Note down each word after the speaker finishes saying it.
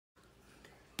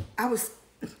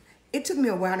it took me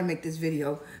a while to make this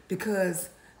video because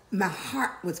my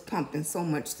heart was pumping so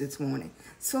much this morning.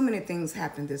 So many things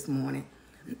happened this morning.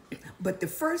 But the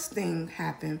first thing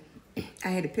happened, I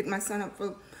had to pick my son up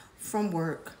from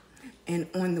work, and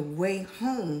on the way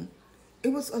home, it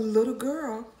was a little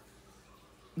girl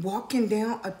walking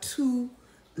down a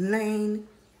 2-lane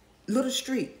little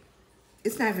street.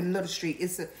 It's not even a little street,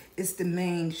 it's the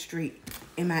main street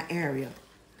in my area.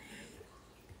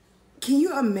 Can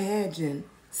you imagine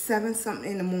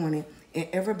 7-something in the morning and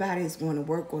everybody is going to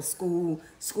work or school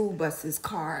buses,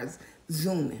 cars,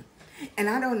 zooming. And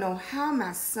I don't know how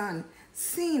my son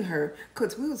seen her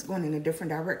because we was going in a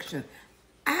different direction.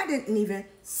 I didn't even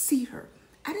see her.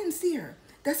 I didn't see her.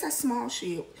 That's how small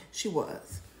she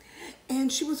was.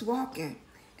 And she was walking.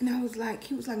 And he was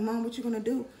like, Mom, what you gonna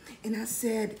do? And I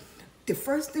said, the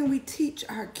first thing we teach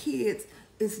our kids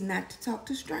is not to talk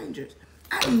to strangers.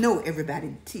 I know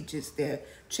everybody teaches their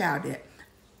child that.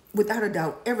 Without a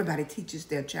doubt, everybody teaches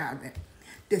their child that.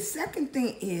 The second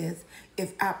thing is,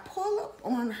 if I pull up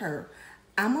on her,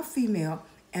 I'm a female,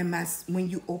 and when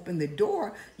you open the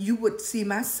door, you would see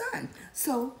my son.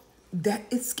 So that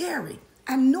is scary.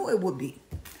 I know it would be.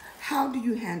 How do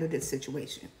you handle this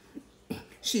situation?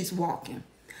 She's walking.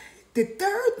 The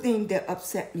third thing that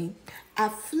upset me, I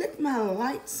flipped my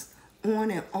lights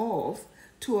on and off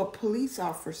to a police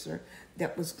officer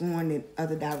that was going in the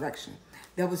other direction,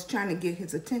 that was trying to get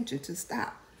his attention to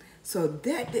stop. So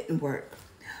that didn't work.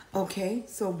 Okay,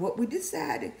 so what we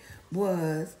decided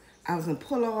was I was gonna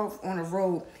pull off on the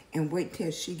road and wait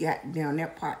till she got down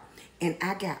that part. And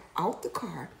I got out the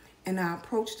car and I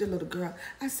approached the little girl.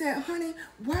 I said, honey,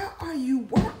 why are you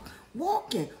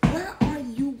walking? Why are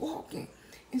you walking?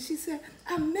 And she said,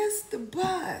 I missed the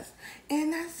bus.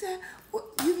 And I said, well,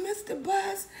 you missed the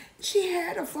bus? She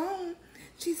had a phone.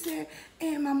 She said,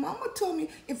 and my mama told me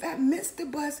if I missed the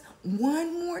bus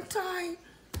one more time,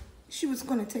 she was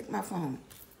gonna take my phone.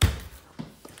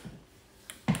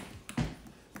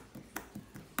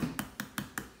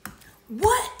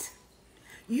 What?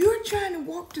 You're trying to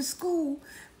walk to school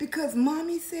because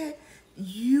mommy said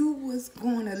you was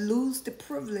gonna lose the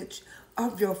privilege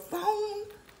of your phone?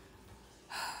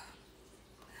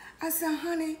 I said,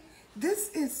 honey, this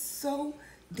is so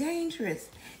dangerous.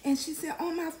 And she said,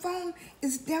 oh, my phone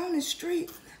is down the street.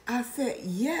 I said,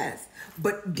 yes,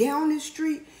 but down the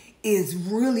street is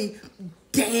really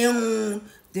down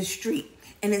the street.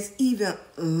 And it's even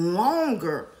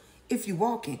longer if you're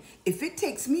walking. If it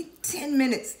takes me 10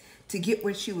 minutes to get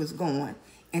where she was going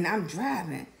and I'm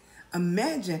driving,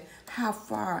 imagine how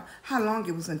long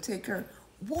it was gonna take her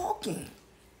walking.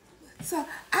 So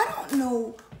I don't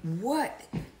know what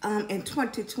in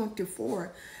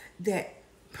 2024 that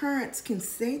parents can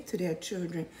say to their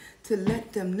children to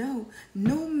let them know,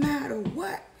 no matter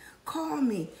what, call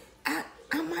me. I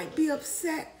might be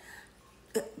upset,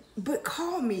 but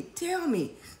call me, tell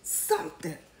me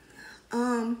something.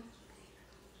 On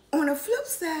the flip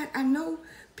side, I know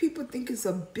people think it's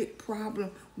a big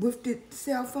problem with the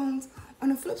cell phones. On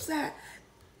the flip side,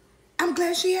 I'm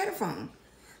glad she had a phone.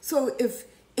 So if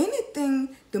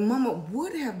anything, the mama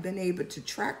would have been able to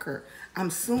track her. I'm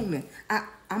assuming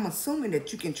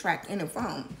that you can track any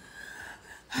phone.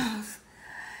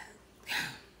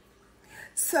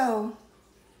 So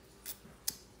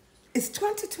it's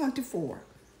 2024.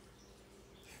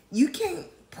 You can't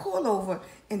pull over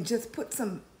and just put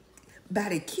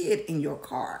somebody kid in your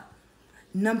car.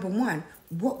 Number one,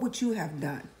 what would you have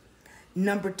done?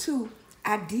 Number two,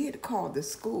 I did call the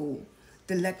school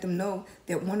to let them know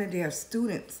that one of their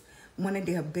students, one of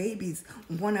their babies,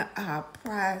 one of our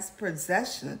prized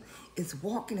possession is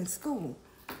walking in school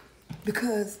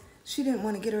because she didn't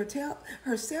want to get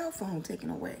her cell phone taken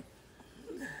away.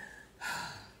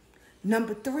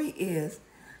 Number three is,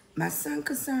 my son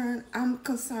concerned, I'm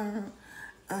concerned.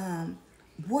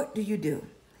 What do you do?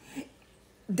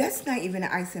 That's not even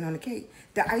the icing on the cake.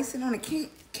 The icing on the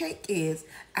cake is,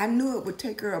 I knew it would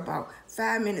take her about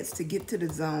 5 minutes to get to the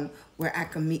zone where I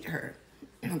could meet her.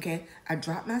 Okay, I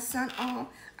dropped my son off.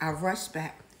 I rushed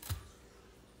back.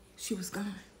 She was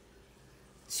gone.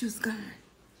 She was gone.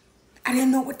 I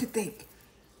didn't know what to think.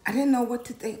 I didn't know what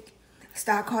to think. I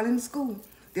started calling the school.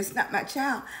 This is not my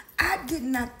child. I did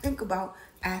not think about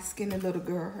asking the little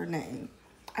girl her name.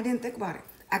 I didn't think about it.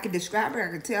 I could describe her.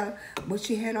 I could tell what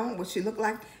she had on, what she looked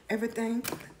like, everything.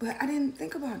 But I didn't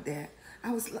think about that.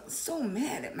 I was so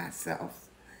mad at myself.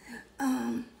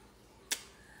 I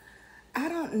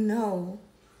don't know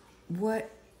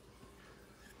what,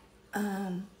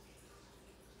 I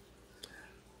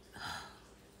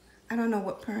don't know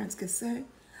what parents can say.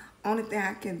 Only thing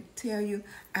I can tell you,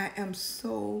 I am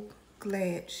so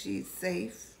glad she's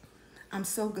safe. I'm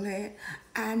so glad.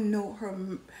 I know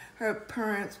her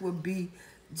parents would be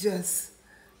just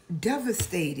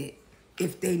devastated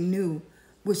if they knew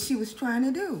what she was trying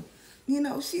to do. You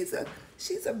know, she's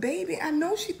a baby. I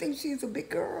know she thinks she's a big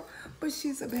girl, but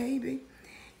she's a baby.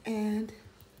 And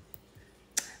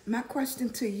my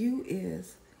question to you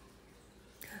is,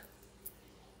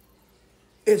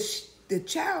 if the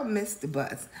child missed the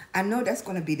bus, I know that's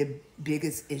going to be the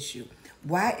biggest issue.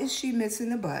 Why is she missing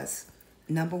the bus?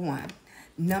 Number one.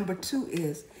 Number two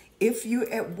is, if you're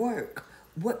at work,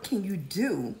 what can you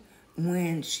do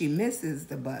when she misses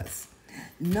the bus?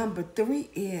 Number three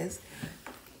is,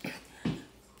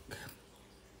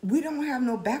 we don't have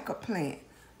no backup plan.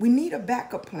 We need a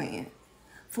backup plan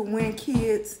for when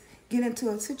kids get into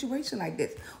a situation like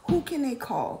this. Who can they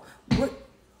call?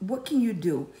 What can you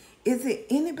do? Is it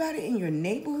anybody in your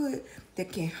neighborhood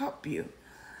that can help you?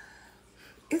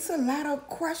 It's a lot of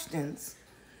questions.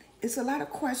 It's a lot of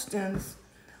questions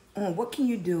on what can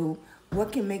you do,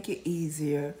 what can make it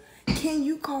easier. Can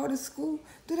you call the school?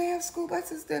 Do they have school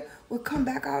buses that will come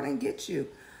back out and get you?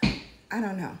 I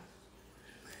don't know.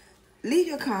 Leave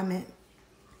your comment.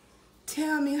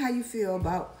 Tell me how you feel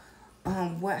about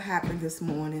what happened this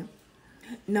morning.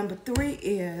 Number three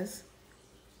is,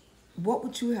 what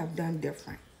would you have done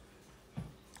different?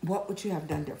 What would you have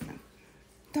done different?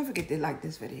 Don't forget to like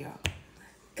this video.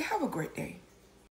 Have a great day.